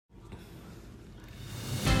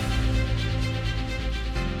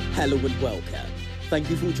Hello and welcome. Thank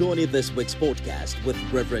you for joining this week's podcast with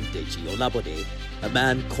Reverend Deji Olabode, a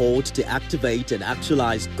man called to activate and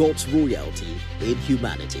actualize God's royalty in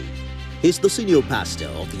humanity. He's the senior pastor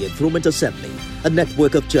of the Enthronement Assembly, a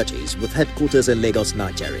network of churches with headquarters in Lagos,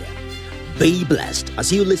 Nigeria. Be blessed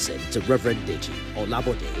as you listen to Reverend Deji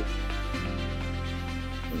Olabode.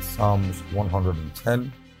 In Psalms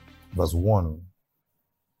 110, verse 1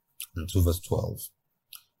 and to verse 12,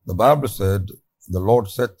 the Bible said, "The Lord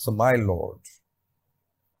said to my Lord,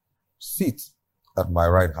 sit at my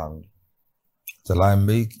right hand till I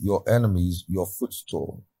make your enemies your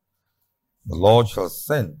footstool. The Lord shall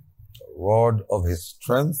send the rod of his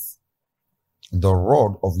strength, the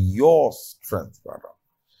rod of your strength, rather,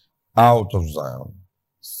 out of Zion,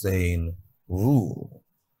 saying, rule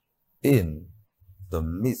in the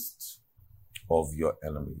midst of your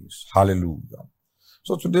enemies." Hallelujah.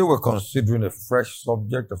 So today we're considering a fresh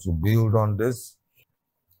subject as we build on this.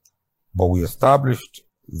 But we established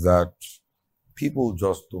that people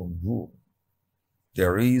just don't rule.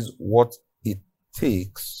 There is what it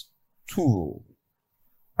takes to rule.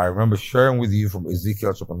 I remember sharing with you from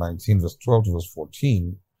Ezekiel chapter 19, verse 12 to verse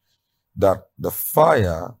 14, that the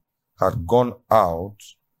fire had gone out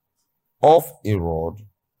of a rod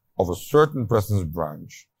of a certain person's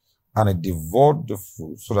branch, and it devoured the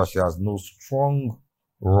fruit, so that she has no strong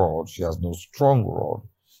rod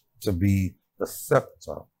to be the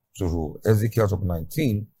scepter to rule. Ezekiel chapter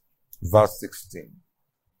 19, verse 16.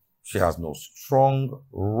 She has no strong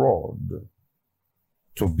rod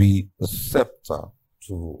to be the scepter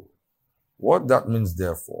to rule. What that means,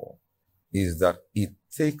 therefore, is that it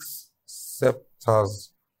takes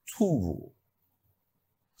scepters to rule.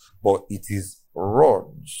 But it is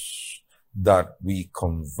rods that we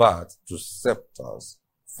convert to scepters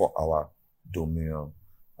for our dominion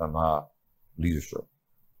and our leadership.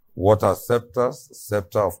 What are scepters?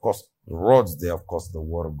 Scepter, of course, the rods there, of course, the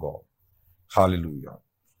word of God. Hallelujah.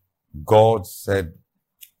 God said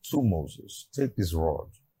to Moses, take this rod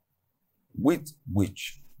with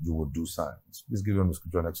which you will do signs. Please give them the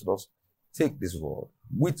scripture in Exodus. Take this rod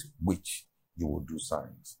with which you will do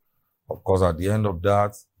signs. Of course, at the end of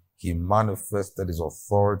that, he manifested his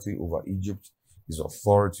authority over Egypt, his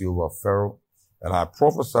authority over Pharaoh. And I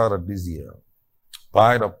prophesied that this year,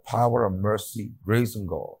 by the power and mercy, grace of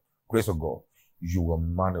God, you will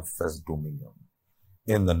manifest dominion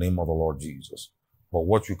in the name of the Lord Jesus. But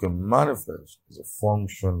what you can manifest is a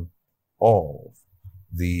function of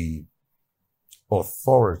the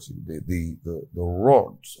authority, the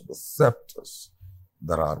rods, the scepters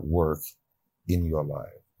that are at work in your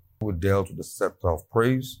life. We dealt with the scepter of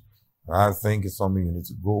praise, and I think it's something you need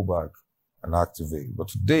to go back and activate. But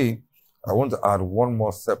today, I want to add one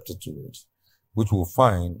more scepter to it, which we'll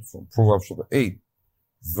find from Proverbs chapter 8,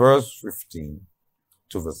 verse 15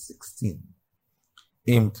 to verse 16.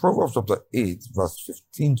 In Proverbs chapter 8, verse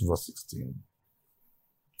 15 to verse 16,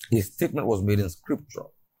 a statement was made in scripture.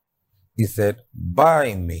 He said,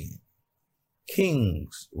 by me,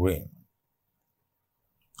 kings reign,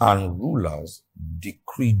 and rulers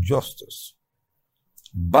decree justice.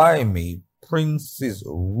 By me, princes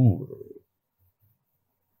rule,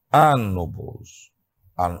 and nobles,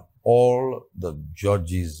 and all the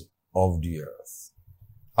judges of the earth.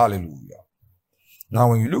 Hallelujah. Now,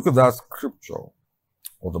 when you look at that scripture,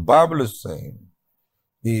 what the Bible is saying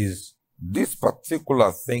is this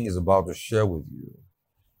particular thing is about to share with you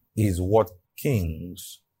is what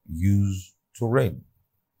kings use to reign.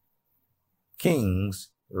 Kings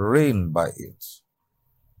reign by it.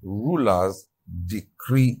 Rulers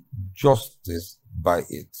decree justice by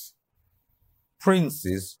it.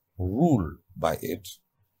 Princes rule by it.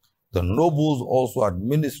 The nobles also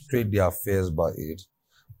administrate their affairs by it,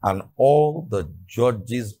 and all the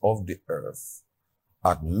judges of the earth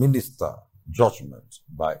administer judgment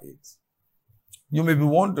by it. You may be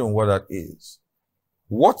wondering what that is.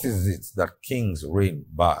 What is it that kings reign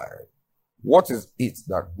by? What is it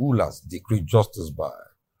that rulers decree justice by?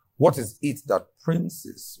 What is it that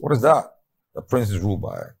princes, what is that the princes rule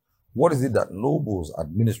by? What is it that nobles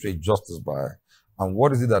administrate justice by? And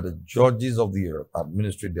what is it that the judges of the earth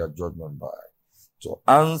administrate their judgment by? To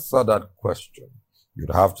answer that question,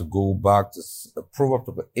 you'd have to go back to Proverbs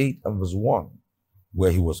chapter 8 and verse 1,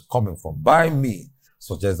 where he was coming from. By me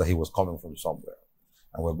suggests that he was coming from somewhere.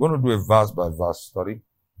 And we're going to do a verse by verse study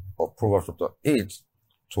of Proverbs chapter 8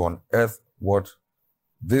 to unearth what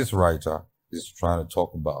this writer is trying to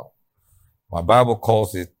talk about. My Bible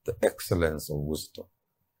calls it the excellence of wisdom.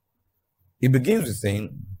 He begins with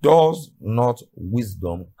saying, does not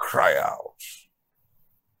wisdom cry out,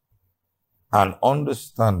 and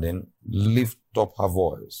understanding lift up her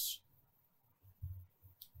voice?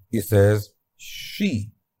 It says,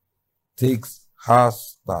 she takes her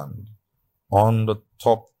stand on the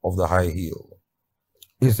top of the high hill.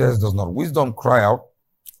 It says, does not wisdom cry out,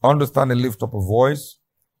 understanding lift up a voice?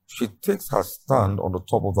 She takes her stand on the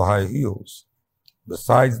top of the high hills,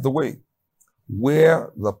 besides the way,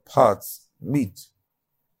 where the paths meet.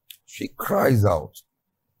 She cries out.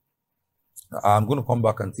 I'm going to come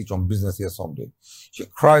back and teach on business here someday. She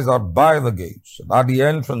cries out by the gates, and at the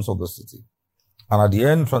entrance of the city, and at the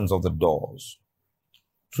entrance of the doors.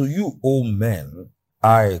 To you, O men,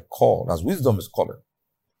 I call, as wisdom is calling,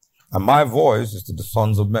 and my voice is to the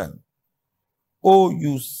sons of men. O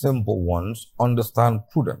you simple ones, understand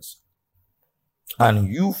prudence,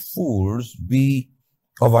 and you fools, be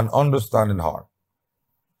of an understanding heart.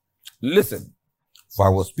 Listen, for I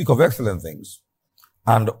will speak of excellent things,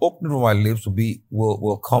 and the opening of my lips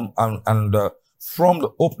will come, and from the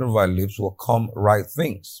opening of my lips will come right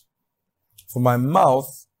things. For my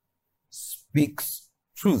mouth speaks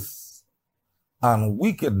truth, and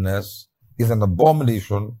wickedness is an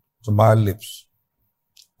abomination to my lips.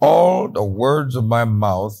 All the words of my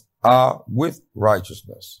mouth are with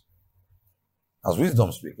righteousness, as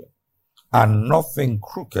wisdom speaking, and nothing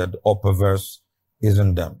crooked or perverse is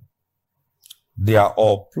in them. They are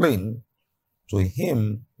all plain to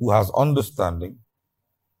him who has understanding,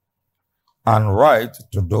 and right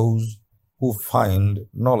to those who find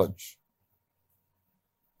knowledge.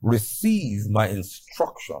 Receive my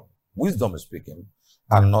instruction, wisdom is speaking,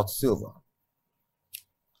 and not silver,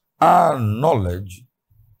 and knowledge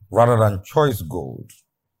rather than choice gold.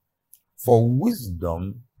 For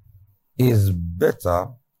wisdom is better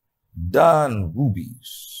than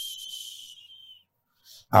rubies,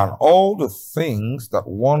 and all the things that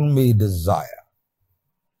one may desire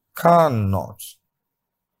cannot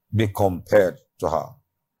be compared to her.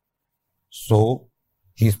 So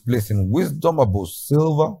he's placing wisdom above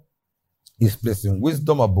silver. He's placing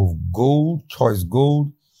wisdom above gold, choice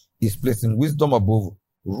gold. He's placing wisdom above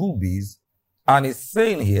rubies. And he's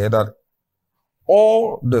saying here that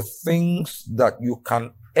all the things that you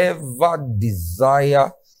can ever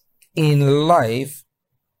desire in life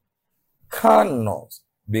cannot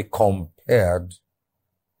be compared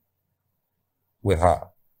with her.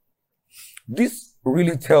 This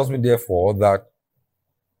really tells me, therefore, that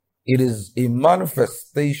it is a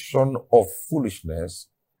manifestation of foolishness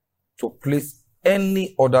to place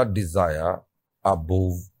any other desire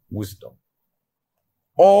above wisdom.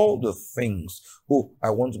 All the things, oh,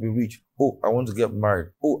 I want to be rich, oh, I want to get married,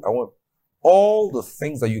 oh, I want, all the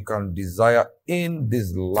things that you can desire in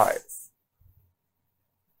this life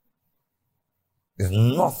is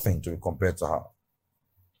nothing to be compared to her.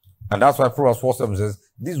 And that's why Proverbs 4:7 says,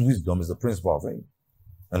 this wisdom is the principal thing.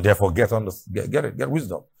 And therefore get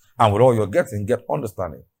wisdom. And with all you're getting, get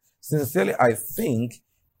understanding. Sincerely, I think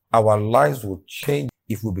our lives will change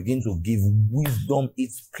if we begin to give wisdom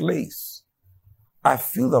its place. I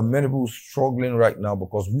feel that many people are struggling right now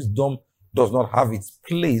because wisdom does not have its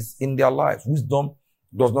place in their life. Wisdom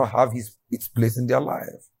does not have its place in their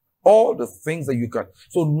life. All the things that you can,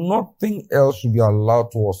 so nothing else should be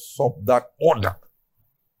allowed to usurp that order.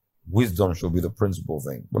 Wisdom should be the principal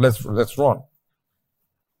thing. But let's run.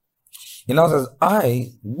 He now says,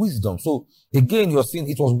 I, wisdom. So again, you're seeing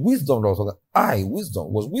it was wisdom that was talking. I,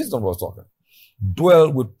 wisdom, was wisdom that was talking.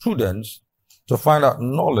 Dwell with prudence to find out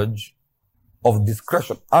knowledge of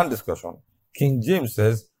discretion and discretion. King James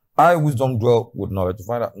says, I, wisdom, dwell with knowledge to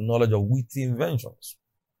find out knowledge of witty inventions.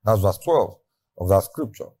 That's verse 12 of that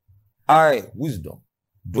scripture. I, wisdom,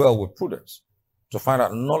 dwell with prudence to find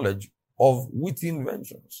out knowledge of witty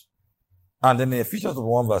inventions. And then in Ephesians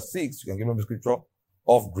 1 verse 6, you can give them the scripture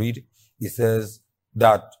of greed. It says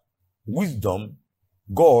that wisdom,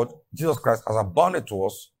 God, Jesus Christ, has abounded to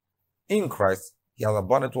us in Christ. He has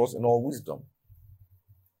abounded to us in all wisdom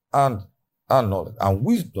and knowledge. And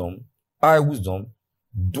wisdom, I, wisdom,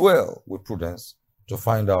 dwell with prudence to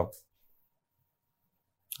find out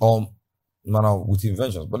all manner of witty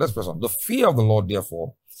inventions. But let's press on. The fear of the Lord,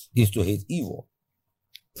 therefore, is to hate evil,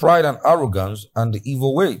 pride and arrogance, and the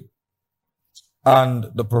evil way. And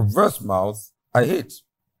the perverse mouth I hate.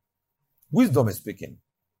 Wisdom is speaking.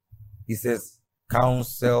 He says,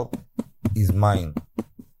 counsel is mine.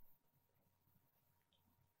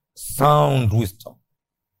 Sound wisdom.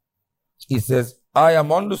 He says, I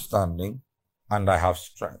am understanding and I have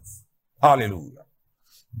strength. Hallelujah.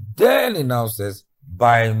 Then he now says,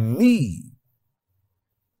 by me.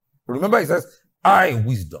 Remember, he says, I,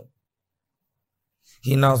 wisdom.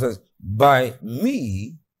 He now says, by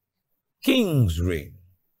me, kings reign,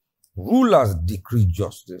 rulers decree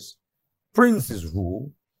justice, princes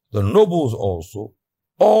rule, the nobles also,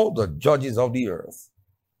 all the judges of the earth.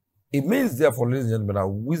 It means, therefore, ladies and gentlemen, that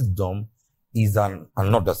wisdom is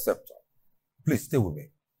another scepter. Please stay with me.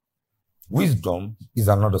 Wisdom is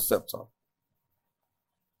another scepter.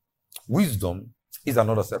 Wisdom is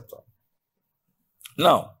another scepter.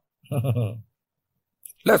 Now,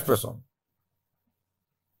 let's press on.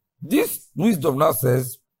 This wisdom now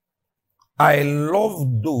says, I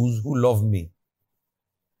love those who love me.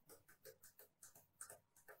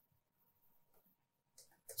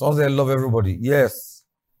 Someone say, I love everybody. Yes.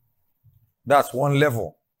 That's one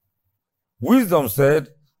level. Wisdom said,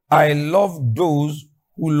 I love those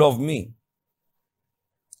who love me.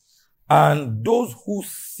 And those who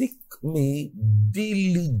seek me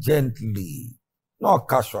diligently, not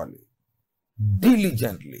casually,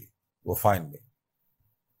 diligently will find me.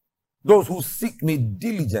 Those who seek me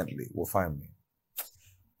diligently will find me.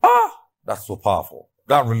 That's so powerful.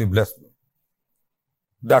 That really blessed me.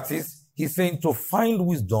 That is, he's saying to find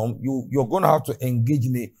wisdom, you're going to have to engage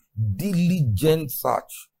in a diligent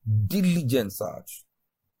search. Diligent search.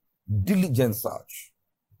 Diligent search.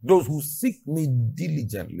 Those who seek me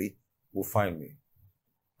diligently will find me.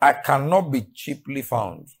 I cannot be cheaply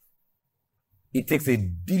found. It takes a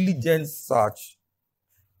diligent search.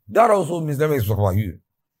 That also means, let me talk about you.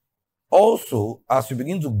 Also, as you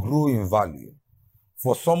begin to grow in value,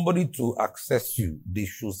 for somebody to access you, they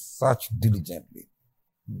should search diligently.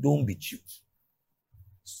 Don't be cheap.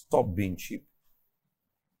 Stop being cheap.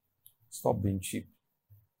 Stop being cheap.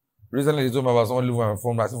 Recently, they told me about someone living on my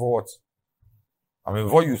phone. I said, for what? I mean,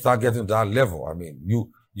 before you start getting to that level, I mean,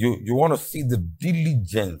 you want to see the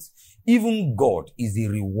diligence. Even God is a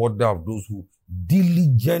rewarder of those who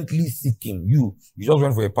diligently seek Him. You just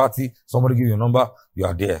went for a party, somebody give you a number, you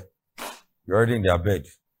are there. You're already in their bed.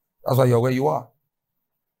 That's why you're where you are.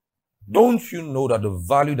 Don't you know that the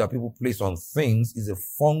value that people place on things is a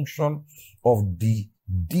function of the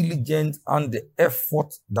diligence and the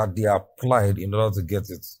effort that they applied in order to get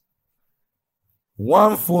it?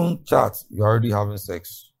 One phone chat, you're already having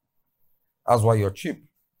sex. That's why you're cheap.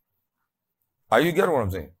 Are you getting what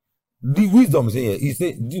I'm saying? The wisdom is saying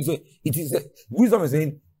here. Wisdom is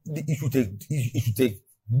saying it should take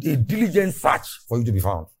a diligent search for you to be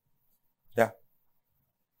found. Yeah.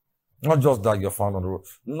 Not just that you're found on the road.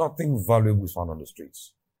 Nothing valuable is found on the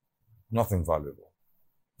streets. Nothing valuable.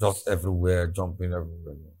 Just everywhere, jumping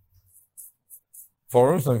everywhere.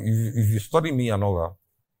 For instance, if you study me and all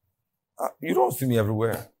that, you don't see me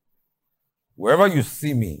everywhere. Wherever you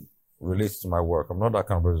see me relates to my work. I'm not that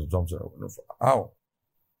kind of person who jumps around. How?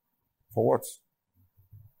 For what?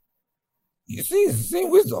 You see, it's the same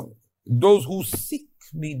wisdom. Those who seek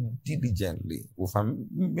me diligently will find.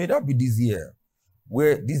 May that be this year,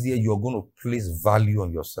 where this year you're going to place value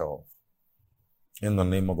on yourself in the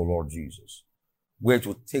name of the Lord Jesus, where it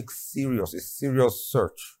will take a serious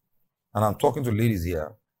search. And I'm talking to ladies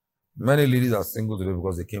here. Many ladies are single today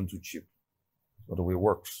because they came too cheap. But the way it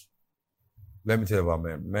works. Let me tell you about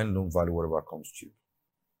men. Men don't value whatever comes cheap.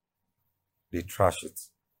 They trash it.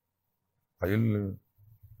 Are you?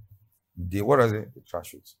 What are they? They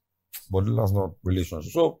trash it. But that's not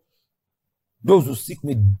relationship. So, those who seek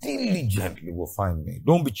me diligently will find me.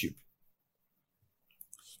 Don't be cheap.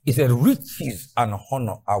 He said, riches and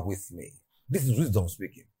honor are with me. This is wisdom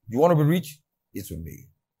speaking. You want to be rich? It's with me.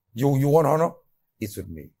 You want honor? It's with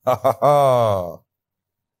me.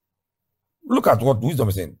 Look at what wisdom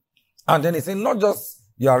is saying. And then he's saying, not just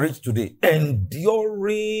you are rich today,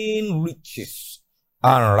 enduring riches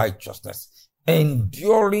and righteousness.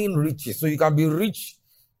 Enduring riches. So you can be rich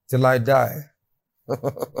till I die.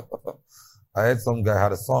 I heard some guy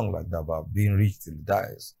had a song like that about being rich till he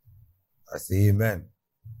dies. I say amen.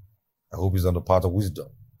 I hope he's on the path of wisdom.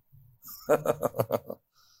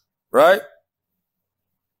 Right?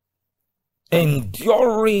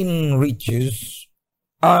 Enduring riches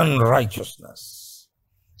and righteousness.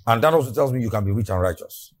 And that also tells me you can be rich and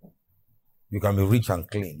righteous. You can be rich and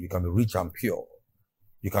clean. You can be rich and pure.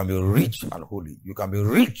 You can be rich and holy. You can be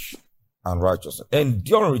rich and righteous.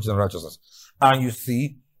 Enduring riches and righteousness. And you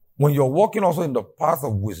see, when you're walking also in the path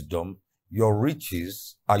of wisdom, your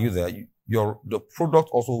riches, are you there? The product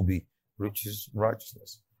also will be riches and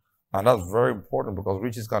righteousness. And that's very important because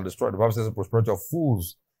riches can destroy. The Bible says the prosperity of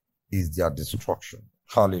fools is their destruction.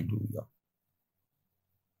 Hallelujah.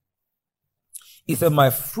 He said, my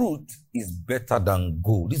fruit is better than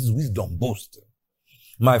gold. This is wisdom boasting.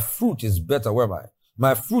 My fruit is better. Where am I?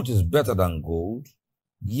 My fruit is better than gold.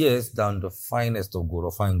 Yes, than the finest of gold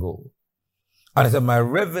or fine gold. And he said, my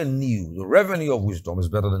revenue, the revenue of wisdom is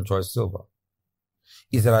better than choice silver.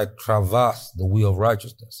 He said, I traverse the way of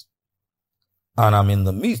righteousness. And I'm in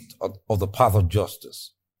the midst of the path of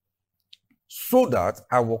justice. so that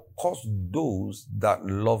I will cause those that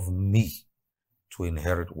love me to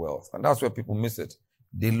inherit wealth. And that's where people miss it.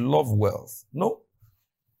 They love wealth. No.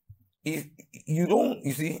 If you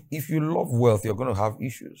love wealth, you're going to have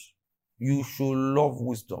issues. You should love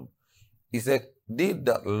wisdom. He said, they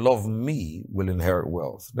that love me will inherit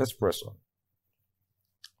wealth. Let's press on.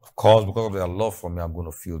 Of course, because of their love for me, I'm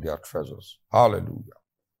going to fill their treasures. Hallelujah.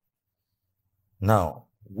 Now,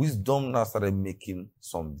 wisdom now started making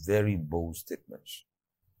some very bold statements.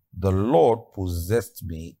 The Lord possessed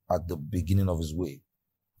me at the beginning of his way.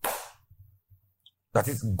 That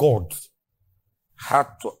is, God had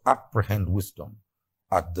to apprehend wisdom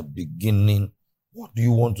at the beginning. What do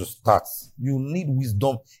you want to start? You need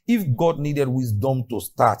wisdom. If God needed wisdom to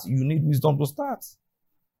start, you need wisdom to start.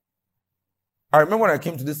 I remember when I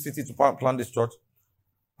came to this city to plant this church,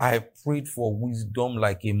 I prayed for wisdom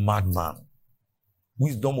like a madman.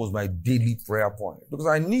 Wisdom was my daily prayer point because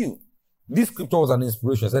I knew this scripture was an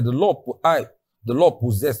inspiration. I said, the Lord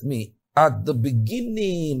possessed me at the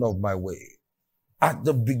beginning of my way. At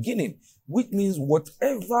the beginning, which means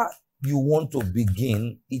whatever you want to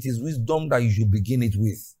begin, it is wisdom that you should begin it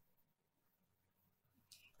with.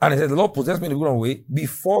 And he said, the Lord possessed me in the beginning of the way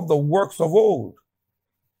before the works of old.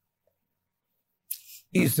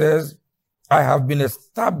 He says, I have been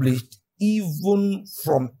established even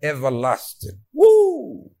from everlasting.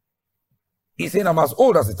 Woo! He said, I'm as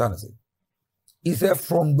old as eternity. He said,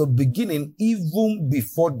 from the beginning, even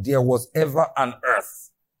before there was ever an earth.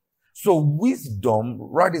 So wisdom,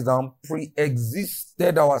 write it down,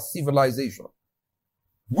 pre-existed our civilization.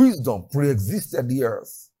 Wisdom pre-existed the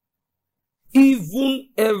earth. Even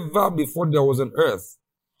ever before there was an earth.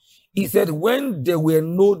 He said, when there were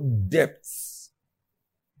no depths,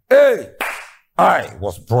 I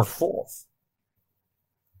was brought forth.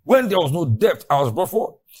 When there was no depth, I was brought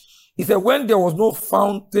forth. He said, when there was no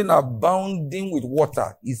fountain abounding with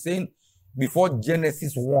water, he's saying, before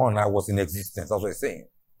Genesis 1, I was in existence. That's what he's saying.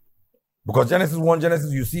 Because Genesis 1,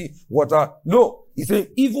 you see water. No, he said,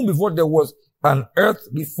 even before there was an earth,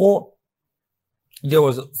 before there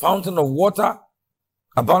was a fountain of water,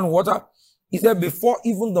 abounding water, he said, before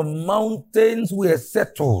even the mountains were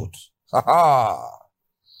settled.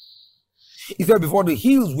 He said, before the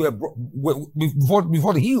hills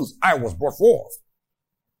before the hills, I was brought forth.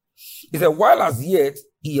 He said, while as yet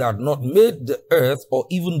he had not made the earth or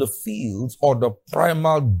even the fields or the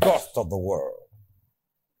primal dust of the world.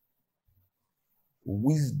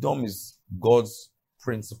 Wisdom is God's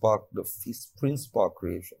principal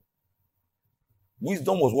creation.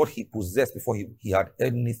 Wisdom was what he possessed before he had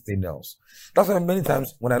anything else. That's why many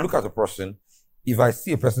times when I look at a person, if I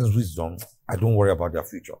see a person's wisdom, I don't worry about their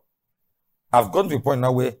future. I've gotten to a point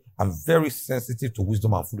now where I'm very sensitive to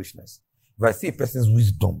wisdom and foolishness. If I see a person's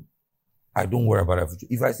wisdom, I don't worry about their future.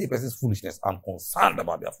 If I see a person's foolishness, I'm concerned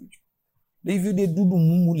about their future. If they do the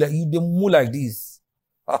moo like you, they moo like this.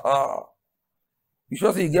 You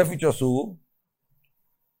sure say you get future so?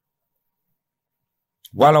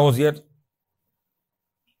 While as yet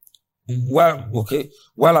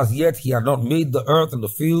he had not made the earth and the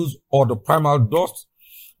fields or the primal dust,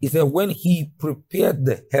 he said, when he prepared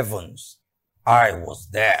the heavens, I was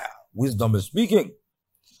there. Wisdom is speaking.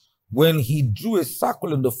 When he drew a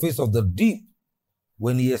circle in the face of the deep,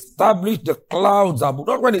 when he established the clouds above,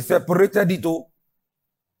 not when he separated it all,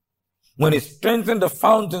 when he strengthened the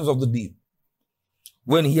fountains of the deep,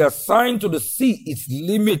 when he assigned to the sea its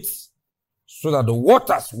limits so that the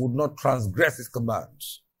waters would not transgress his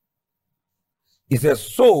commands. He says,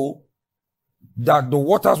 so that the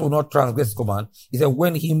waters would not transgress his command. He said,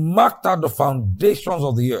 when he marked out the foundations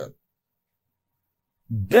of the earth,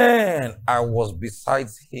 then I was beside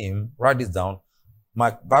him. Write this down.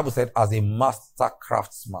 My Bible said, as a master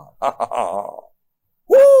craftsman.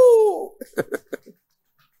 Woo!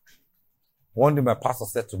 One day my pastor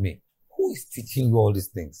said to me, who is teaching you all these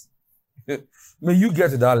things? May you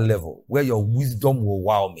get to that level where your wisdom will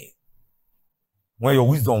wow me. When your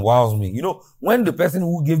wisdom wows me. You know, when the person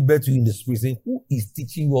who gave birth to you in the spirit saying, who is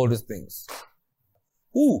teaching you all these things?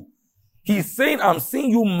 Who? He's saying, I'm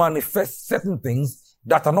seeing you manifest certain things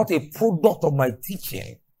that are not a product of my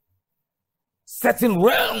teaching. Certain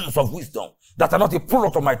realms of wisdom that are not a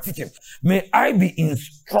product of my teaching. May I be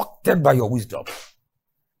instructed by your wisdom.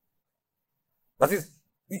 That is,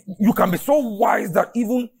 you can be so wise that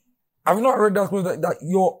even, have you not read that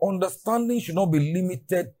your understanding should not be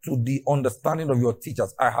limited to the understanding of your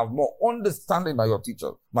teachers. I have more understanding than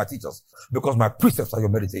my teachers, because my precepts are your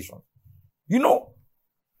meditation. You know,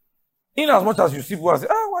 in as much as you see people say,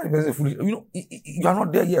 why is it foolish? You know, you are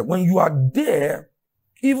not there yet. When you are there,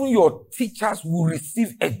 even your teachers will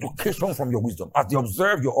receive education from your wisdom as they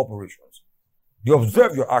observe your operations. They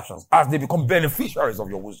observe your actions as they become beneficiaries of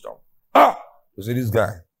your wisdom. You see this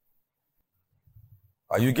guy.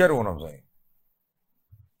 Are you getting what I'm saying?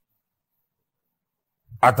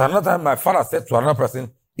 At another time, my father said to another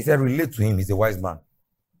person, he said, relate to him, he's a wise man.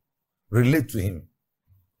 Relate to him,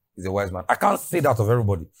 he's a wise man. I can't say that of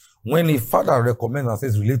everybody. When a father recommends and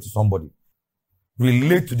says, relate to somebody,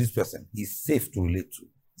 relate to this person, he's safe to relate to.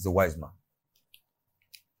 He's a wise man.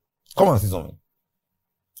 Come and see something.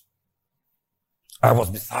 I was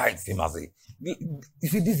beside him as a... You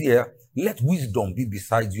see, this year, let wisdom be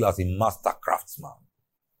beside you as a master craftsman.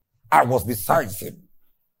 I was beside him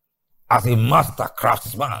as a master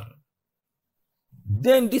craftsman.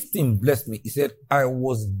 Then this thing blessed me. He said, I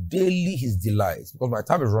was daily his delight. Because my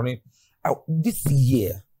time is running. This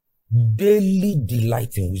year, daily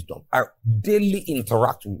delight in wisdom. I daily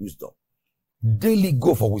interact with wisdom. Daily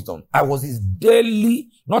go for wisdom. I was his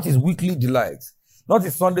daily, not his weekly delight. Not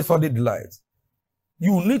his Sunday delight.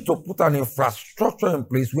 You need to put an infrastructure in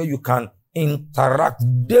place where you can interact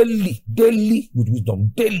daily with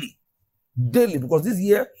wisdom. Daily. Because this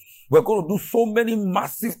year, we're going to do so many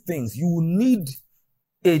massive things. You need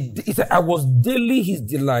he said, I was daily his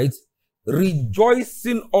delight,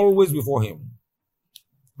 rejoicing always before him.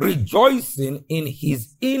 Rejoicing in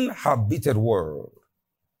his inhabited world.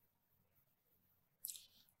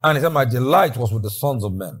 And he said, my delight was with the sons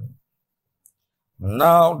of men.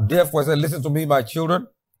 Now, therefore, he said, listen to me, my children,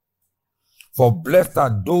 for blessed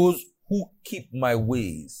are those who keep my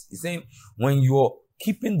ways. He's saying, when you're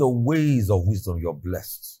keeping the ways of wisdom, you're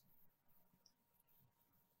blessed.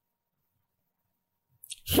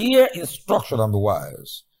 Hear instruction and be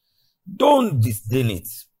wise. Don't disdain it.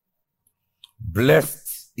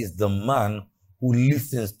 Blessed is the man who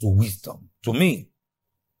listens to wisdom. To me,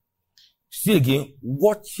 see again,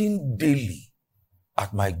 watching daily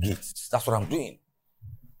at my gates. That's what I'm doing.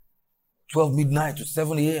 12 midnight to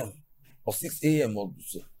 7 a.m. or 6 a.m.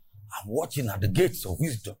 I'm watching at the gates of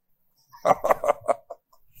wisdom.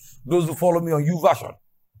 Those who follow me on YouVersion,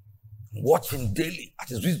 watching daily at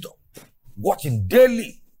his wisdom. Watching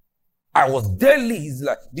daily. I was daily his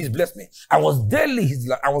life. This blessed me. I was daily his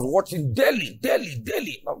life. I was watching daily,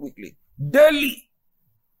 not weekly. Daily.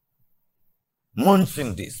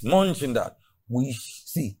 Munching this, munching that. We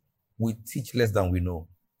teach less than we know.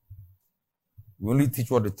 We only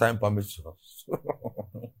teach what the time permits us.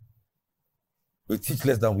 We teach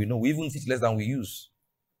less than we know. We even teach less than we use.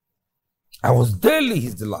 I was daily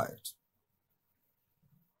his delight.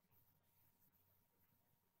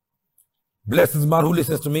 Blessed is the man who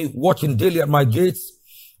listens to me, watching daily at my gates,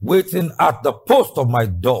 waiting at the post of my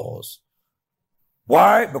doors.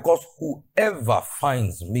 Why? Because whoever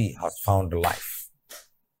finds me has found life.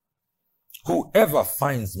 Whoever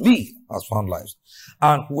finds me has found life.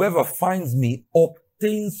 And whoever finds me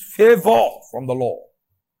obtains favor from the Lord.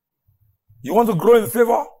 You want to grow in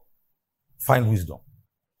favor? Find wisdom.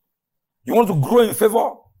 You want to grow in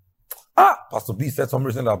favor? Pastor B said something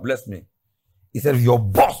recently that blessed me. He said, if your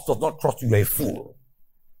boss does not trust you, you're a fool.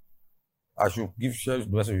 I should share the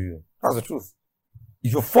message with you. That's the truth.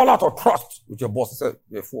 If you fall out of trust with your boss, he said,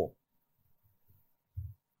 you're a fool.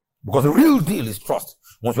 Because the real deal is trust.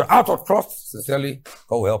 Once you're out of trust, sincerely,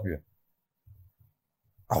 God will help you.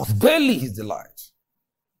 I was daily his delight.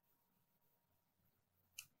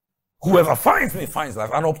 Whoever finds me finds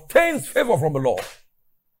life and obtains favor from the Lord.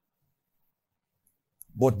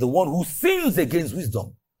 But the one who sins against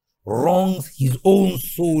wisdom wrongs his own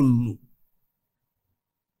soul.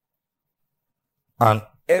 And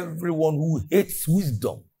everyone who hates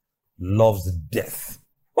wisdom loves death.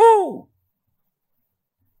 Oh!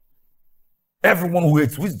 Everyone who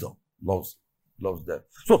hates wisdom loves death.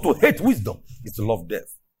 So to hate wisdom is to love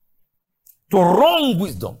death. To wrong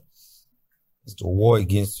wisdom is to war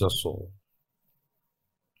against your soul.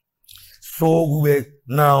 So we're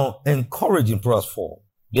now encouraging verse 4.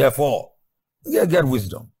 Therefore, get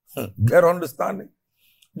wisdom. Get understanding.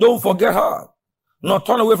 Don't forget her. Not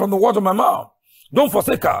turn away from the word of my mouth. Don't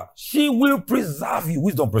forsake her. She will preserve you.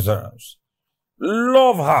 Wisdom preserves.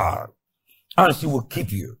 Love her, and she will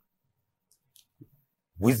keep you.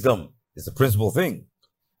 Wisdom is the principal thing.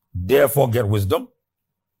 Therefore, get wisdom.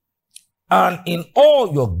 And in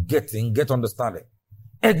all you're getting, get understanding.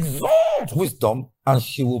 Exalt wisdom, and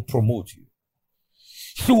she will promote you.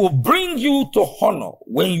 She will bring you to honor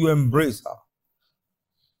when you embrace her.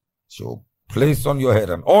 She will place on your head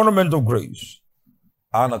an ornament of grace,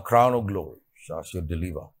 and a crown of glory shall she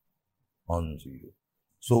deliver unto you.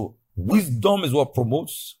 So wisdom is what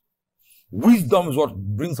promotes. Wisdom is what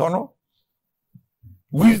brings honor.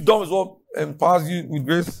 Wisdom is what empowers you with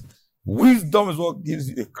grace. Wisdom is what gives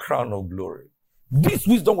you a crown of glory. This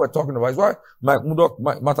wisdom we're talking about is why Mike Murdoch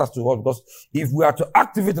matters to us, because if we are to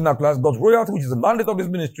activate in our class God's royalty, which is the mandate of this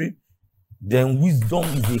ministry, then wisdom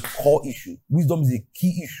is a core issue. Wisdom is a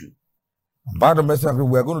key issue. And by the message,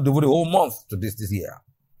 we're going to devote a whole month to this year.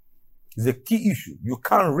 It's a key issue. You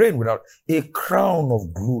can't reign without a crown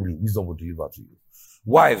of glory. Wisdom will deliver to you.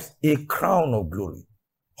 Wives, a crown of glory.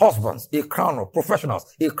 Husbands, a crown of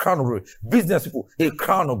professionals, a crown of glory. Business people, a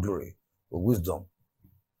crown of glory. But wisdom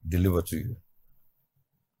deliver to you.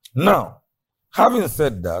 Now, having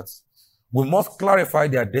said that, we must clarify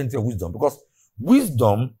the identity of wisdom, because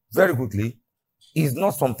wisdom, very quickly, is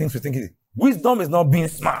not some things we think it is. Wisdom is not being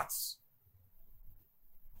smart.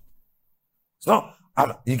 It's not,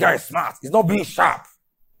 you guys smart. It's not being sharp.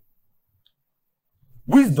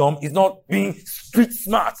 Wisdom is not being street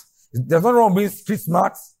smart. There's nothing wrong with being street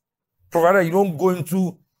smart, provided you don't go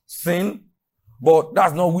into sin, but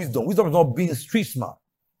that's not wisdom. Wisdom is not being street smart.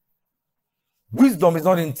 Wisdom is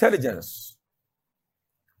not intelligence.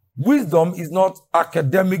 Wisdom is not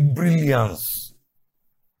academic brilliance.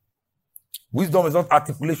 Wisdom is not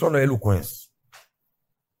articulation or eloquence.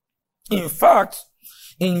 In fact,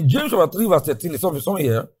 in James chapter 3 verse 13, it's something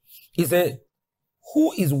here, he said,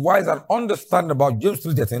 who is wise and understanding about James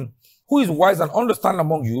 3:13? Who is wise and understanding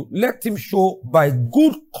among you? Let him show by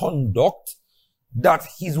good conduct that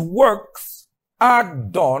his works are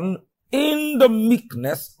done in the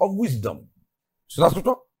meekness of wisdom. So that's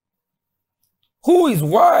what. Who is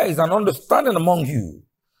wise and understanding among you?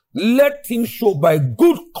 Let him show by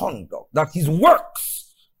good conduct that his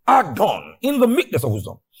works are done in the meekness of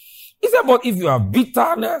wisdom. He said, but if you have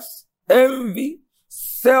bitterness, envy,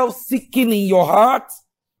 self-seeking in your heart,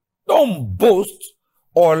 don't boast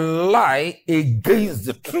or lie against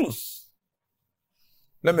the truth.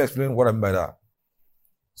 Let me explain what I mean by that.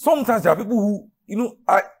 Sometimes there are people who,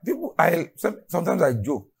 sometimes I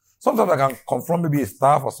joke. Sometimes I can confront maybe a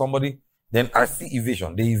staff or somebody, then I see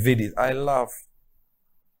evasion. They evade it. I laugh.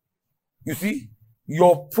 You see,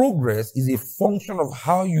 your progress is a function of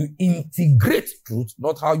how you integrate truth,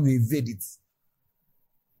 not how you evade it.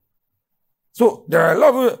 So there are a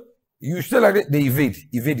lot of, you say like that, they evade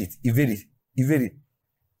it.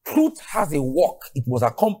 Truth has a work. It was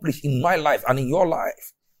accomplished in my life and in your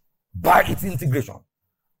life by its integration.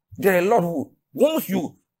 There are a lot who, once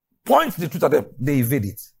you point the truth at them, they evade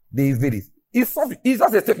it. It's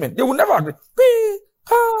just a statement. They will never agree.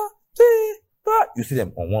 You see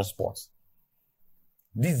them on one spot.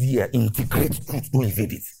 This year, integrate truth, don't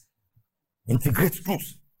evade it. Integrate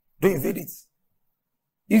truth, don't evade it.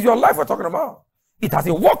 It's your life we're talking about. It has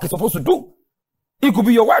a work it's supposed to do. It could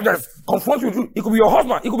be your wife that confronts you with truth. It could be your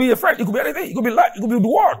husband. It could be a friend. It could be anything. It could be life. It could be the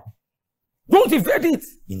world. Don't evade it.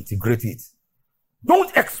 Integrate it.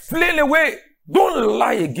 Don't explain away. Don't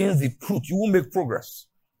lie against the truth. You won't make progress.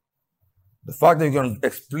 The fact that you can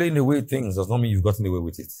explain away things does not mean you've gotten away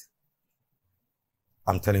with it.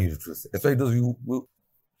 I'm telling you the truth. Especially those who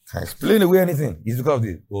can explain away anything. It's because of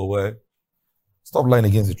this. Oh, well, stop lying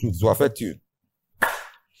against the truth. It will affect you.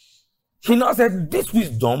 He now said, this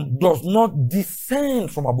wisdom does not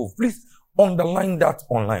descend from above. Please underline that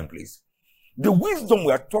online, please. The wisdom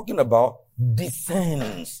we are talking about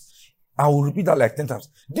descends. I will repeat that like 10 times.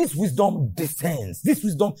 This wisdom descends. This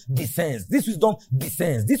wisdom descends. This wisdom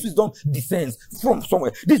descends. This wisdom descends from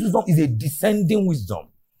somewhere. This wisdom is a descending wisdom.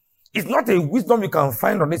 It's not a wisdom you can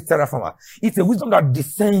find on this terraformer. It's a wisdom that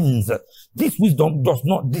descends. This wisdom does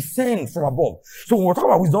not descend from above. So when we're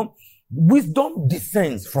talking about wisdom, wisdom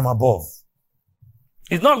descends from above.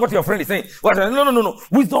 It's not what your friend is saying. No.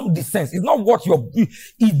 Wisdom descends. It's not what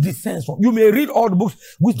it descends from. You may read all the books.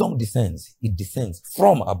 Wisdom descends. It descends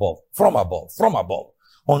from above.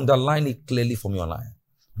 Underline it clearly from your line.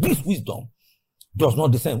 This wisdom does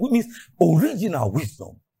not descend. Which means original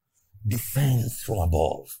wisdom descends from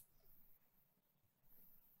above.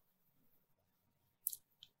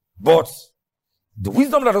 But the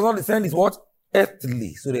wisdom that does not descend is what?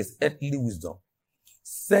 Earthly. So there's earthly wisdom.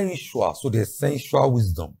 Sensual. So there's sensual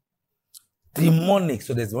wisdom. Demonic.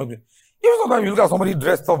 So there's demonic. Even sometimes you look at somebody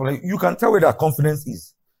dressed up, you can tell where their confidence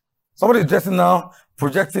is. Somebody dressing now,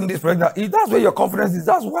 projecting this, projecting that. If that's where your confidence is,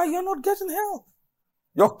 that's why you're not getting help.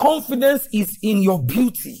 Your confidence is in your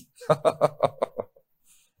beauty.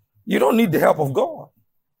 You don't need the help of God.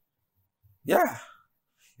 Yeah.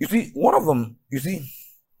 One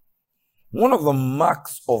of the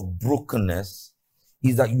marks of brokenness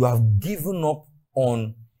is that you have given up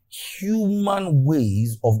on human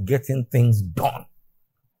ways of getting things done.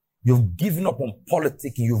 You've given up on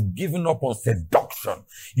politicking. You've given up on seduction.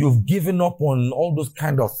 You've given up on all those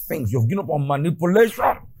kind of things. You've given up on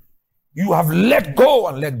manipulation. You have let go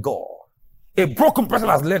and let God. A broken person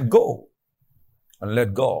has let go. and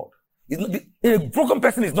let God. A broken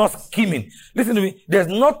person is not scheming. Listen to me. There's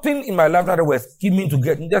nothing in my life that we're scheming to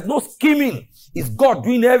get. There's no scheming. It's God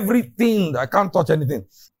doing everything. I can't touch anything.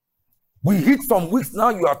 We hit some weeks now.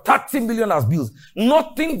 You are 30 million as bills.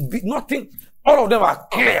 Nothing. All of them are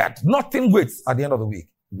cleared. Nothing waits at the end of the week.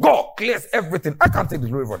 God clears everything. I can't take the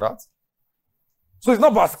glory for that. So it's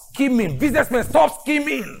not about scheming. Businessmen, stop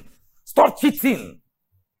scheming. Stop cheating.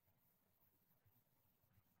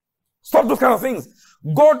 Stop those kind of things.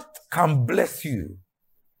 God can bless you.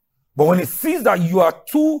 But when he sees that you are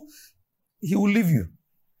too, he will leave you.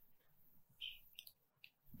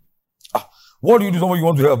 What do you do to someone you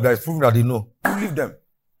want to help that is proving that they know? You leave them.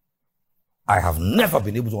 I have never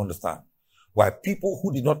been able to understand why people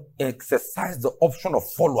who did not exercise the option of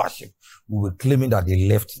followership will be claiming that they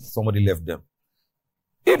left, somebody left them.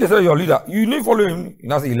 If they say your leader, you need to follow him, he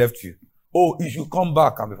now say he left you. Oh, he should come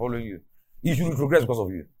back and be following you. He should progress because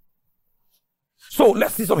of you. So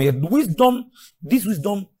let's see something here. This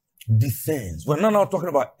wisdom descends. We're not now talking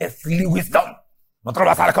about earthly wisdom. We're not talking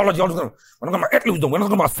about psychology. We're not talking about earthly wisdom. We're not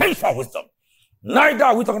talking about sensual wisdom. Neither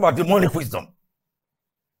are we talking about demonic wisdom.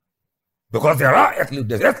 Because there's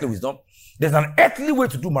earthly wisdom. There's an earthly way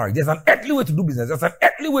to do marriage. There's an earthly way to do business. There's an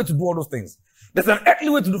earthly way to do all those things. There's an earthly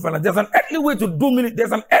way to do finance. There's an earthly way to do ministry.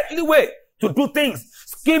 There's an earthly way to do things.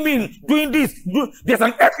 Scheming, doing this. There's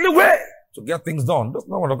an earthly way to get things done. That's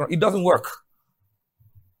not what I'm talking about. It doesn't work.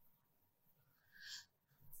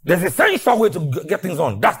 There's a sensual way to get things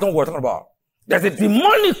done. That's not what we're talking about. There's a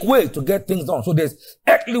demonic way to get things done. So there's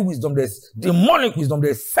earthly wisdom, there's demonic wisdom,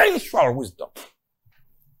 there's sensual wisdom.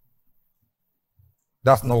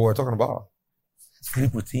 That's not what we're talking about.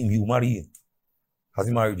 Sleep with him, he will marry you. Has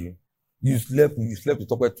he married you? You slept to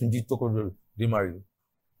talk about 20, they marry you.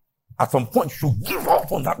 At some point, you should give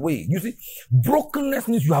up on that way. You see, brokenness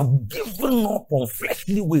means you have given up on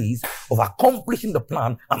fleshly ways of accomplishing the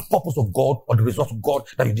plan and purpose of God or the result of God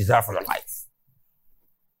that you desire for your life.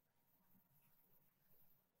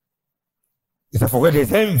 It's for where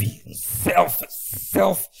there's envy,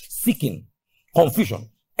 self-seeking, confusion.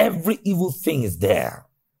 Every evil thing is there.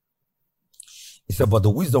 It's about the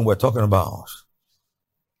wisdom we're talking about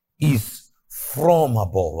is from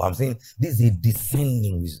above. I'm saying this is a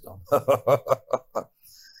descending wisdom.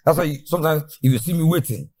 That's why sometimes if you see me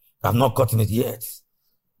waiting, I'm not cutting it yet.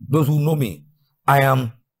 Those who know me, I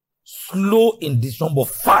am slow in decision but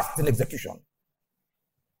fast in execution.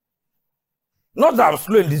 Not that I'm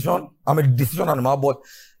slow in decision, I'm a decision animal, but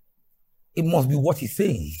it must be what he's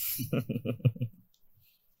saying.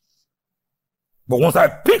 But once I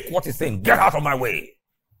pick what he's saying, get out of my way.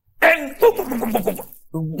 And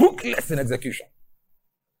ruthless in execution.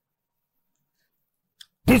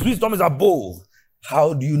 This wisdom is above.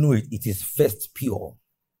 How do you know it? It is first pure.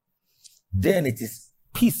 Then it is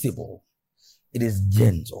peaceable. It is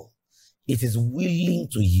gentle. It is willing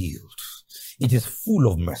to yield. It is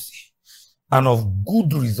full of mercy and of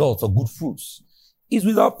good results or good fruits. It's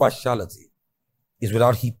without partiality. It's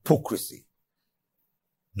without hypocrisy.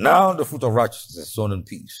 Now the fruit of righteousness is sown in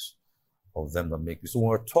peace of them that make peace. So when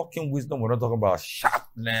we're talking wisdom, we're not talking about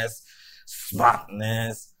sharpness,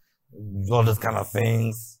 smartness, all those kind of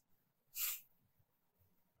things.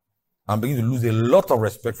 I'm beginning to lose a lot of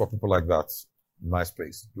respect for people like that in my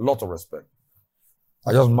space. A lot of respect.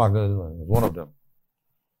 I just marked one of them.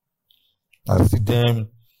 I see them,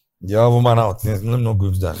 they have a man out. Let me not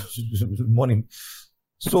go to that. Money.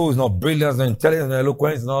 So it's not brilliance, not intelligence, not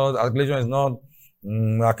eloquence, it's not articulation, it's not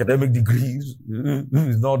academic degrees,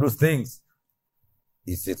 it's not those things.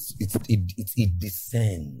 It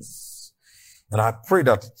descends. And I pray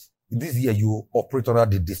that this year you operate under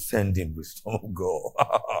the descending wisdom of God.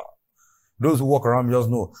 Those who walk around me just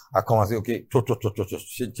know, I come and say, okay,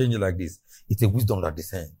 change it like this. It's a wisdom that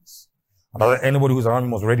descends. And anybody who's around me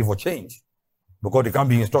must be ready for change. Because they can't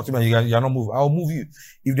be instructing me and you're not moving. I'll move you.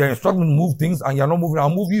 If they're instructing me to move things and you're not moving, I'll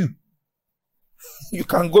move you. You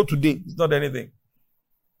can go today. It's not anything.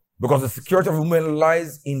 Because the security of women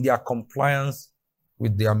lies in their compliance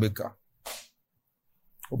with their maker.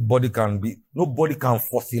 Nobody can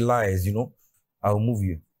fossilize, I'll move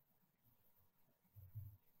you.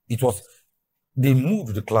 They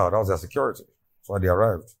moved the cloud. That was their security. That's why they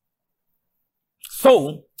arrived.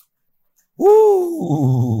 So,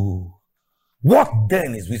 what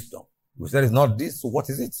then is wisdom? We said it's not this, so what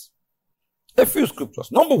is it? A few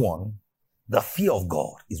scriptures. Number one, the fear of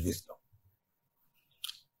God is wisdom.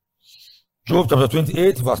 Job chapter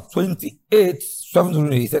 28, verse 28,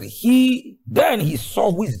 7 he said, he saw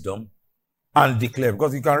wisdom and declared.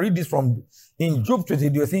 Because you can read this in Job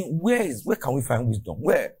 28, you're saying, where can we find wisdom?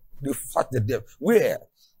 Where? They search the depth. Where?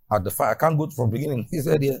 at the fire. I can't go from the beginning. He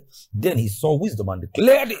said here, then he saw wisdom and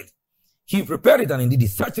declared it. He prepared it and indeed he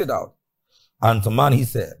searched it out. And to man he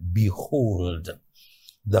said, behold,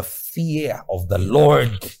 the fear of the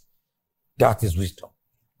Lord, that is wisdom.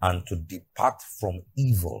 And to depart from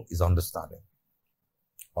evil is understanding.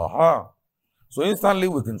 So instantly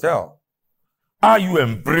we can tell, are you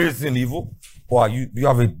embracing evil or do you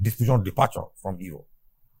have a decision of departure from evil?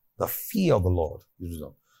 The fear of the Lord is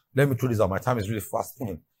wisdom. Let me throw this out. My time is really fast.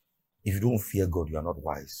 If you don't fear God, you are not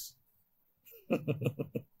wise.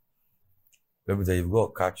 Let me tell you, if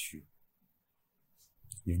God catch you,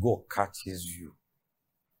 if God catches you,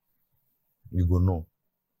 you go know.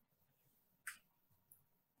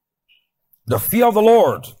 The fear of the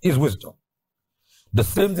Lord is wisdom. The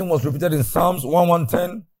same thing was repeated in Psalms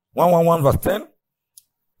 111 verse 10,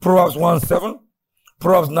 Proverbs 1:7,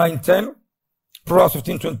 Proverbs 9:10, Proverbs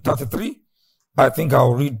 15:33. I think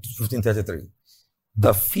I'll read 15:33.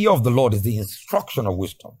 The fear of the Lord is the instruction of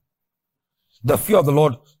wisdom. The fear of the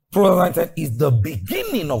Lord, Proverbs 9:10, is the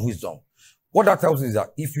beginning of wisdom. What that tells you is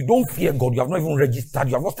that if you don't fear God, you have not even registered,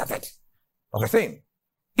 you have not started. Like I'm saying,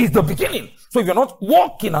 it's the beginning. So if you're not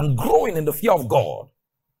walking and growing in the fear of God,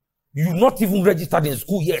 you're not even registered in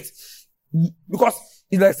school yet. Because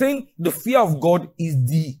it's like saying the fear of God is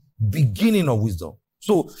the beginning of wisdom.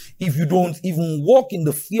 So if you don't even walk in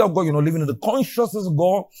the fear of God, you're not living in the consciousness of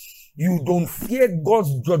God, you don't fear God's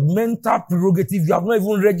judgmental prerogative, you have not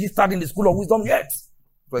even registered in the school of wisdom yet. That's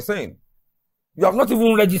what I'm saying. You have not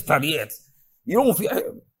even registered yet. You don't fear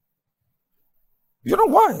him. You're not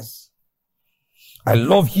wise. I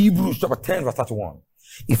love Hebrews chapter 10 verse 31.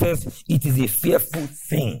 It says, it is a fearful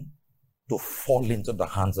thing to fall into the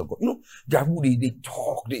hands of God. You know,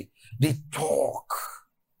 they talk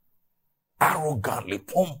arrogantly,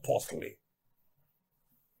 pompously.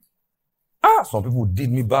 Some people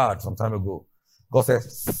did me bad some time ago. God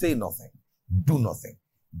says, say nothing, do nothing,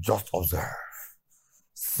 just observe.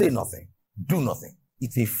 Say nothing, do nothing.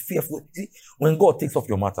 It's a fearful. See, when God takes off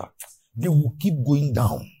your matter, they will keep going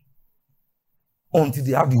down until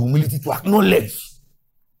they have the humility to acknowledge.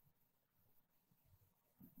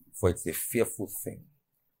 For it's a fearful thing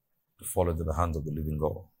to fall into the hands of the living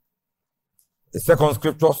God. The second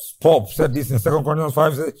scripture, Paul said this in 2 Corinthians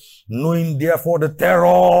 5, says, knowing therefore the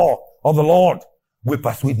terror of the Lord will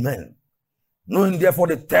persuade men. Knowing therefore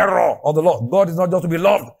the terror of the Lord. God is not just to be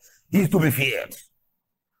loved, he is to be feared.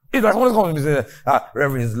 It's like someone comes to me and says,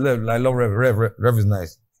 Reverend is loved. I love Reverend. Reverend is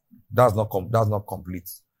nice. That's not complete.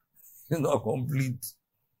 It's not complete.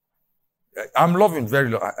 I'm loving very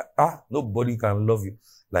low. Nobody can love you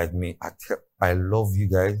like me. I love you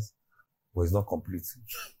guys, but it's not complete.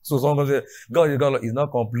 So someone says, God, it's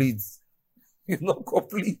not complete. It's not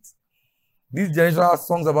complete. This generation has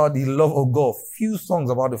songs about the love of God. Few songs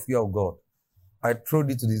about the fear of God. I throw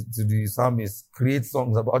it to the psalmist. Create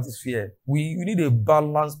songs about this fear. We need a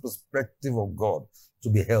balanced perspective of God to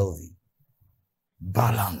be healthy.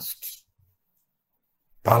 Balanced.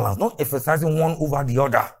 Not emphasizing one over the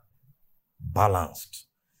other. Balanced.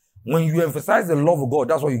 When you emphasize the love of God,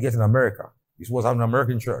 that's what you get in America. It's what's happening in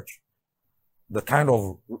American church. The kind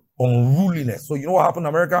of unruliness. So you know what happened in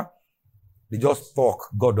America? They just talk.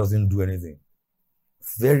 God doesn't do anything.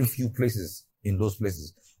 Very few places in those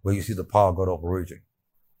places where you see the power of God operating.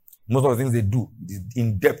 Most of the things they do is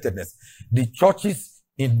indebtedness. The churches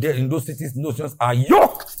in those cities, in those nations are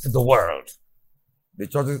yoked to the world. The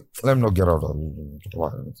churches, let me not get out of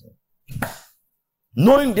it.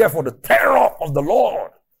 Knowing therefore the terror of the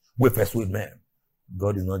Lord will persuade men.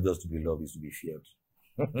 God is not just to be loved, he's to be feared.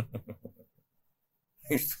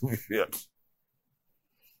 He's to be feared.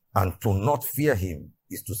 And to not fear him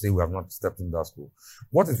is to say we have not stepped in that school.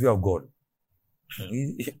 What is fear of God?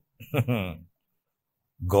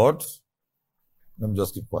 God, let me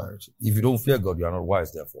just keep quiet. If you don't fear God, you are not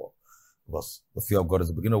wise, therefore. Because the fear of God is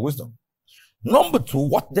the beginning of wisdom. Number two,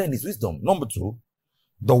 what then is wisdom? Number two,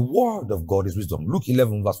 the word of God is wisdom. Luke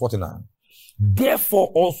 11 verse 49.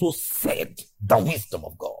 Therefore also said the wisdom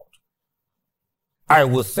of God. I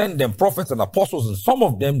will send them prophets and apostles, and some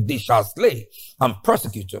of them they shall slay and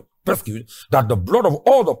persecute, that the blood of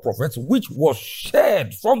all the prophets which was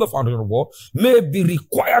shed from the foundation of the world may be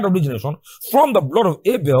required of the generation, from the blood of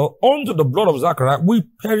Abel unto the blood of Zachariah, which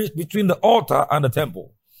perished between the altar and the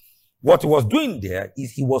temple. What he was doing there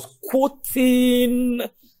is he was quoting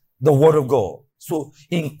the word of God. So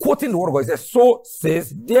in quoting the word of God, he says, so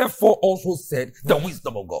says, therefore also said the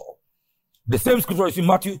wisdom of God. The same scripture is in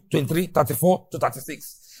Matthew 23, 34 to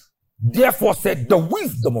 36. Therefore said the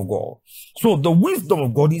wisdom of God. So the wisdom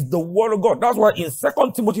of God is the word of God. That's why in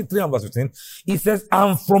 2 Timothy 3 and verse 15, it says,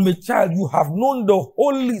 and from a child you have known the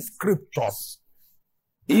holy scriptures.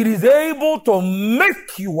 It is able to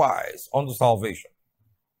make you wise unto salvation.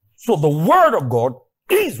 So the word of God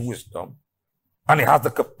is wisdom, and it has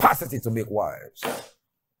the capacity to make wise.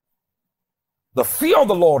 The fear of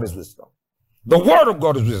the Lord is wisdom. The word of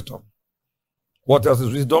God is wisdom. What else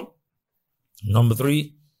is wisdom? Number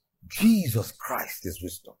 3, Jesus Christ is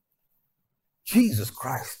wisdom. Jesus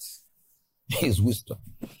Christ is wisdom.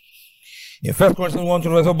 In 1 Corinthians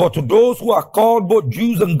 1:25, but to those who are called both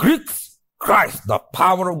Jews and Greeks, Christ, the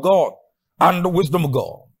power of God and the wisdom of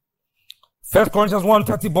God. 1 Corinthians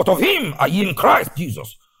 1:30, but of him are ye in Christ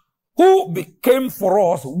Jesus, who became for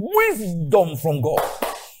us wisdom from God.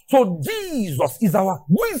 So Jesus is our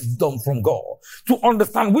wisdom from God. To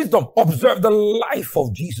understand wisdom, observe the life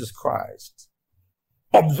of Jesus Christ.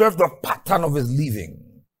 Observe the pattern of his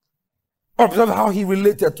living. Observe how he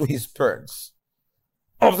related to his parents.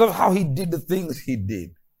 Observe how he did the things he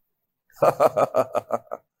did.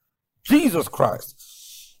 Jesus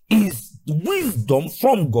Christ is wisdom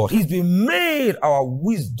from God. He's been made our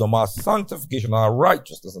wisdom, our sanctification, our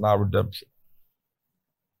righteousness, and our redemption.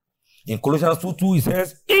 In Colossians 2:2, he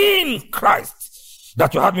says, in Christ,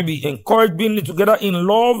 that you have me be encouraged, being together in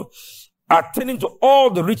love, attaining to all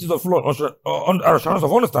the riches of assurance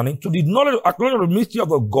of understanding, to the knowledge of the mystery of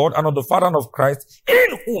the God and of the Father and of Christ,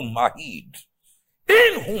 in whom are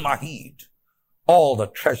hid all the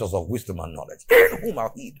treasures of wisdom and knowledge. In whom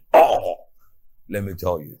are hid all. Let me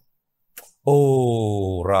tell you.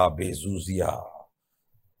 Oh, Rabbi Zuzia.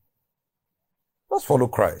 Let's follow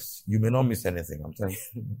Christ. You may not miss anything, I'm telling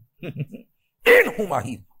you. In whom are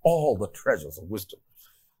hid all the treasures of wisdom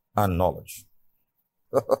and knowledge.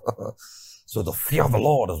 So the fear of the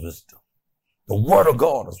Lord is wisdom. The word of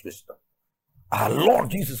God is wisdom. Our Lord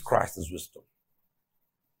Jesus Christ is wisdom.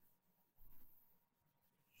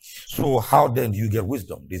 So how then do you get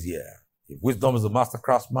wisdom this year? If wisdom is the master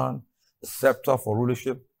craftsman, the scepter for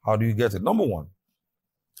rulership, how do you get it? Number 1,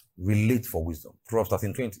 relate for wisdom. Proverbs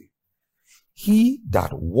 13:20. He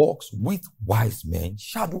that walks with wise men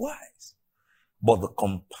shall be wise, but the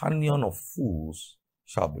companion of fools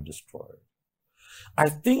shall be destroyed. I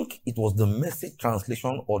think it was the Message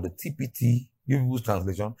translation or the TPT, Hebrews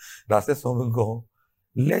translation, that said something called,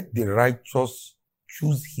 let the righteous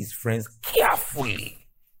choose his friends carefully.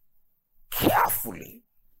 Carefully.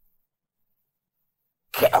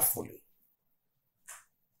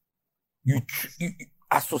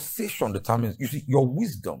 Association determines, you see, your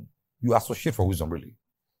wisdom, you associate for wisdom, really.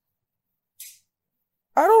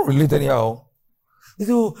 I don't relate anyhow. You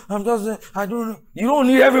say, oh, I don't know. You don't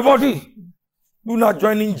need everybody. You're not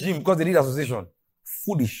joining gym because they need association.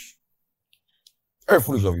 Foolish. Very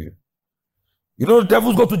foolish of you. You know, the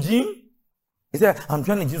devils go to gym. He said, I'm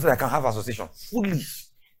joining gym so that I can have association. Foolish.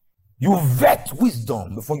 You vet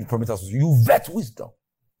wisdom before you permit association. You vet wisdom.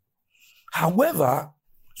 However,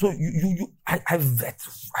 so I vet,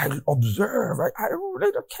 I observe, I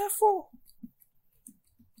really careful.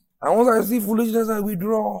 And once I see foolishness, I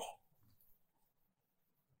withdraw.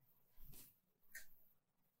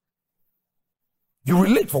 You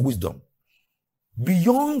relate for wisdom.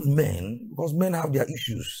 Beyond men, because men have their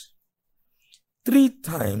issues. 3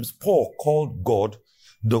 times Paul called God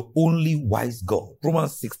the only wise God.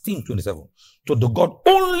 Romans 16:27. To the God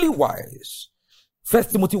only wise. 1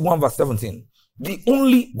 Timothy 1:17. The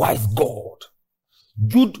only wise God.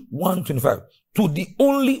 Jude 1:25. To the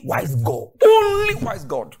only wise God. Only wise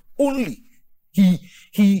God. Only.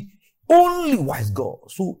 He only wise God.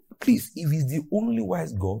 So please, if he's the only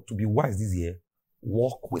wise God to be wise this year,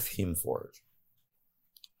 walk with him for it.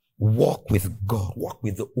 Walk with God. Walk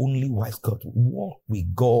with the only wise God. Walk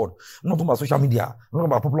with God. I'm not talking about social media. I'm not talking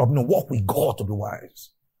about popular opinion. Walk with God to be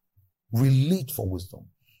wise. Relate for wisdom.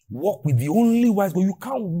 Walk with the only wise God. You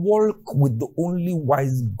can't walk with the only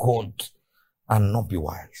wise God and not be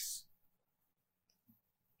wise.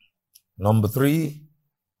 Number 3,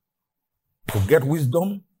 to get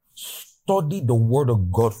wisdom, study the word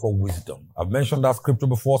of God for wisdom. I've mentioned that scripture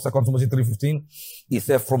before, 2 Timothy 3:15. It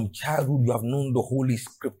said, from childhood you have known the holy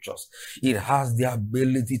scriptures. It has the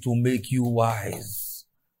ability to make you wise.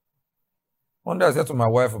 One day I said to my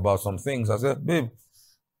wife about some things. I said, babe,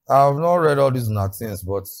 I've not read all these things,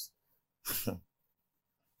 but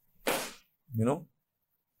you know,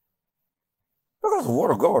 because the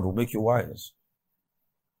word of God will make you wise.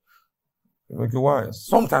 Make you wise.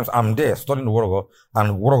 Sometimes I'm there studying the word of God, and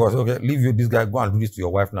the word of God says, okay, leave you this guy, go and do this to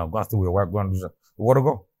your wife now. Go and stay with your wife, go and do that. The word of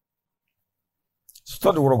God.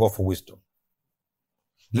 Study the word of God for wisdom.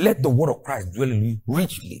 Let the word of Christ dwell in you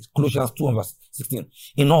richly. Colossians 2:16.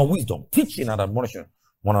 In all wisdom, teaching and admonishing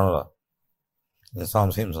one another in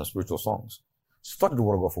psalms, hymns, and spiritual songs. Study the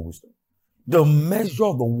word of God for wisdom. The measure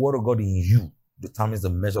of the word of God in you determines the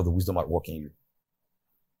measure of the wisdom at work in you.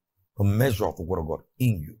 The measure of the word of God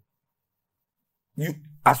in you.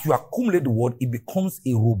 As you accumulate the word, it becomes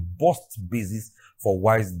a robust basis for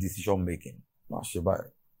wise decision making. Now, Sheba,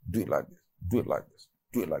 do it like this, do it like this,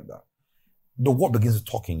 do it like that. The word begins to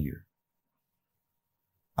talk in you.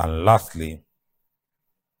 And lastly,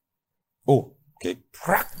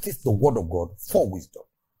 practice the word of God for wisdom.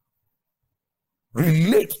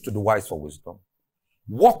 Relate to the wise for wisdom.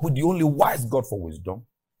 Walk with the only wise God for wisdom.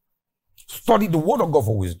 Study the word of God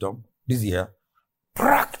for wisdom this year.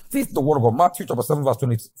 Practice the word of God. Matthew chapter 7 verse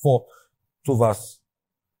 24 to verse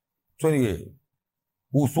 28.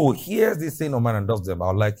 Whoso hears this saying of mine and does them,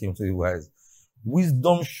 I'll like him to be wise.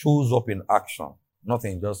 Wisdom shows up in action, not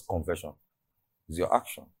in just confession. It's your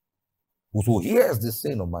action. Whoso hears this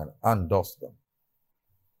saying of mine and does them,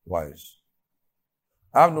 wise.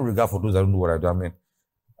 I have no regard for those that don't know what I do. I mean,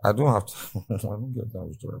 I don't have to. I don't get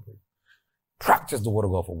time to pray. Practice the word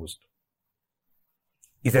of God for wisdom.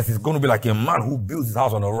 He says it's going to be like a man who builds his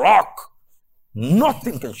house on a rock.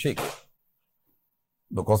 Nothing can shake it.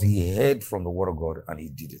 Because he heard from the word of God and he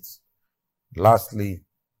did it. Lastly,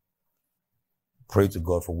 pray to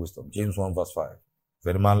God for wisdom. James 1 verse 5. If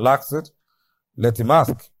any man lacks it, let him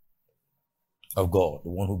ask of God, the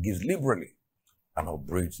one who gives liberally and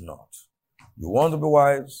upbraids not. You want to be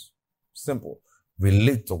wise? Simple.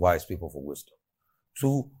 Relate to wise people for wisdom.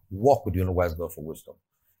 2, walk with the only wise God for wisdom.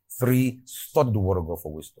 3, study the word of God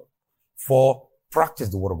for wisdom. 4, practice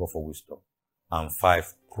the word of God for wisdom. And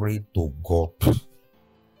 5, pray to God.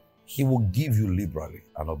 He will give you liberally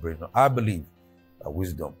and upbraid not. I believe that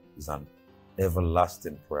wisdom is an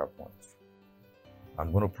everlasting prayer point.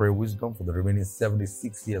 I'm going to pray wisdom for the remaining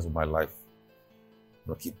 76 years of my life. I'm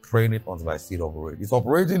going to keep praying it until I see it operate. It's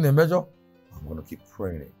operating in a measure. I'm going to keep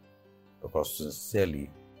praying it. Because sincerely,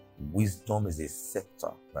 wisdom is a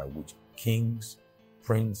scepter by which kings,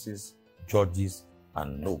 princes, judges,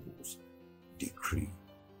 and nobles decree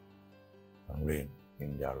and reign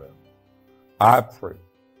in their realm. I pray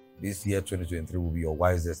this year, 2023, will be your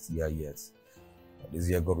wisest year yet. This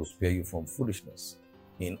year, God will spare you from foolishness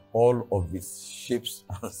in all of its shapes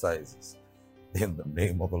and sizes. In the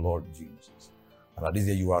name of the Lord Jesus. And this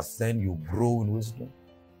year, you ascend, you grow in wisdom.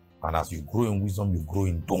 And as you grow in wisdom, you grow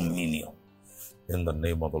in dominion. In the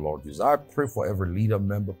name of the Lord Jesus. I pray for every leader,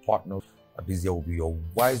 member, partner, that this year will be your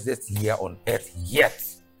wisest year on earth yet.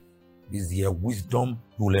 This year, wisdom,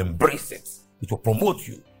 you will embrace it. It will promote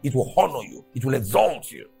you. It will honor you. It will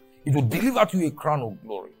exalt you. It will deliver to you a crown of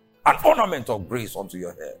glory, an ornament of grace unto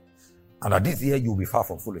your head. And that this year, you will be far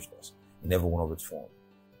from foolishness in every one of its form.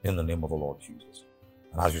 In the name of the Lord Jesus.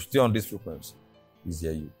 And as you stay on this frequency, this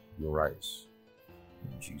year, you rise.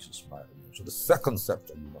 In Jesus' mighty name. So the second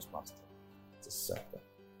scepter you must master. It's a scepter.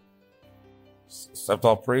 Scepter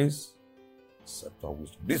of praise, scepter of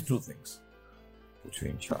wisdom. These 2 things put you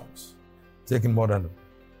in charge. Taking more than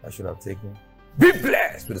I should have taken. Be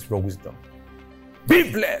blessed with the spirit of wisdom.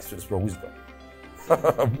 Be blessed with the spirit of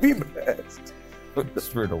wisdom. Be blessed with the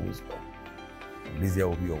spirit of wisdom. And this year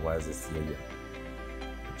will be your wisest year yet.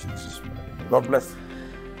 In Jesus' name. God bless.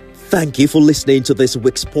 Thank you for listening to this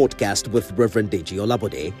week's podcast with Reverend Deji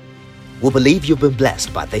Olabode. We believe you've been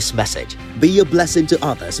blessed by this message. Be a blessing to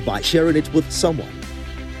others by sharing it with someone.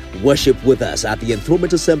 Worship with us at the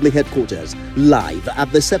Enthronement Assembly Headquarters, live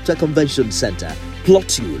at the Sceptre Convention Center, Plot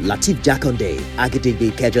 2, Latif Jakonde,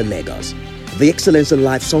 Agidingbi, Ikeja, Lagos. The Excellence in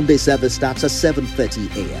Life Sunday service starts at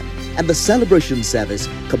 7:30 a.m. and the celebration service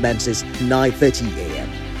commences 9:30 a.m.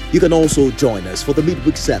 You can also join us for the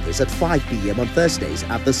midweek service at 5 p.m. on Thursdays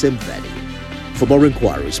at the same venue. For more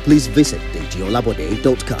inquiries, please visit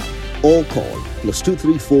dejiolabode.com or call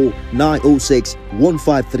 +234 906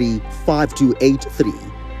 153 5283.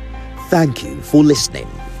 Thank you for listening.